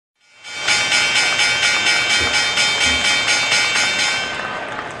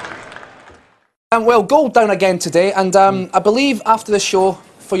Well, gold down again today, and I believe after the show,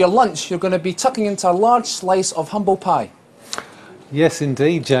 for your lunch, you're going to be tucking into a large slice of humble pie. Yes,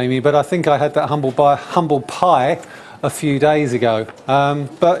 indeed, Jamie, but I think I had that humble pie a few days ago.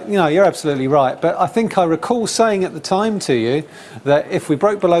 But, you know, you're absolutely right. But I think I recall saying at the time to you that if we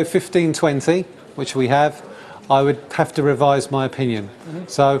broke below 1520, which we have, I would have to revise my opinion.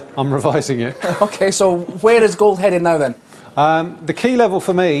 So I'm revising it. Okay, so where is gold headed now then? The key level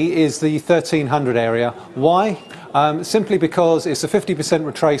for me is the 1300 area. Why? Simply because it's a 50%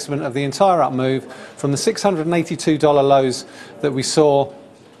 retracement of the entire up move from the $682 lows that we saw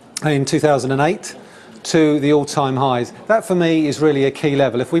in 2008 to the all-time highs. That for me is really a key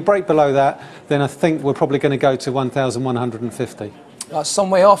level. If we break below that, then I think we're probably going to go to 1,150. That's some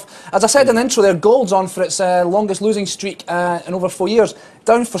way off. As I said in the intro there, gold's on for its longest losing streak in over 4 years.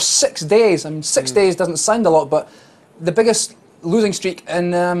 Down for 6 days. I mean, 6 days doesn't sound a lot, but the biggest losing streak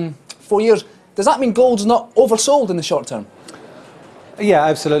in 4 years. Does that mean gold's not oversold in the short term? Yeah,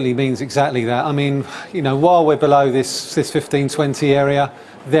 absolutely means exactly that. I mean, you know, while we're below this 1520 area,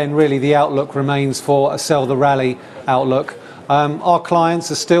 then really the outlook remains for a sell the rally outlook. Our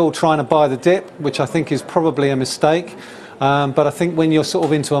clients are still trying to buy the dip, which I think is probably a mistake. But I think when you're sort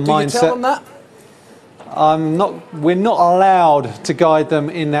of into a mindset... Do you tell them that? We're not allowed to guide them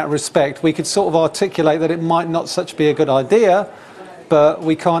in that respect. We could sort of articulate that it might not such be a good idea, but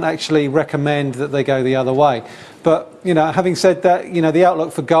we can't actually recommend that they go the other way. But, you know, having said that, you know, the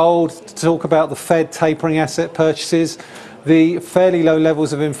outlook for gold, to talk about the Fed tapering asset purchases, the fairly low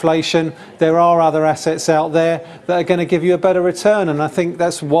levels of inflation, there are other assets out there that are going to give you a better return, and I think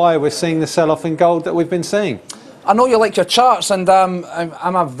that's why we're seeing the sell-off in gold that we've been seeing. I know you like your charts, and I'm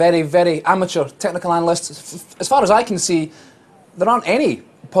a very, very amateur technical analyst. As far as I can see, there aren't any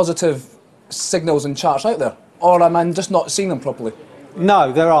positive signals in charts out there, or am I just not seeing them properly?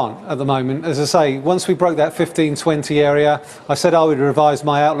 No, there aren't at the moment. As I say, once we broke that 1520 area, I said I would revise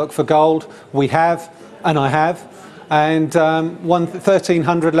my outlook for gold. We have, and I have. And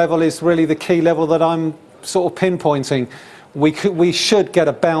 1300 level is really the key level that I'm sort of pinpointing. We should get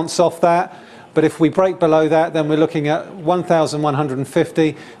a bounce off that. But if we break below that, then we're looking at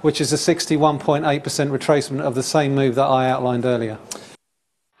 1,150, which is a 61.8% retracement of the same move that I outlined earlier.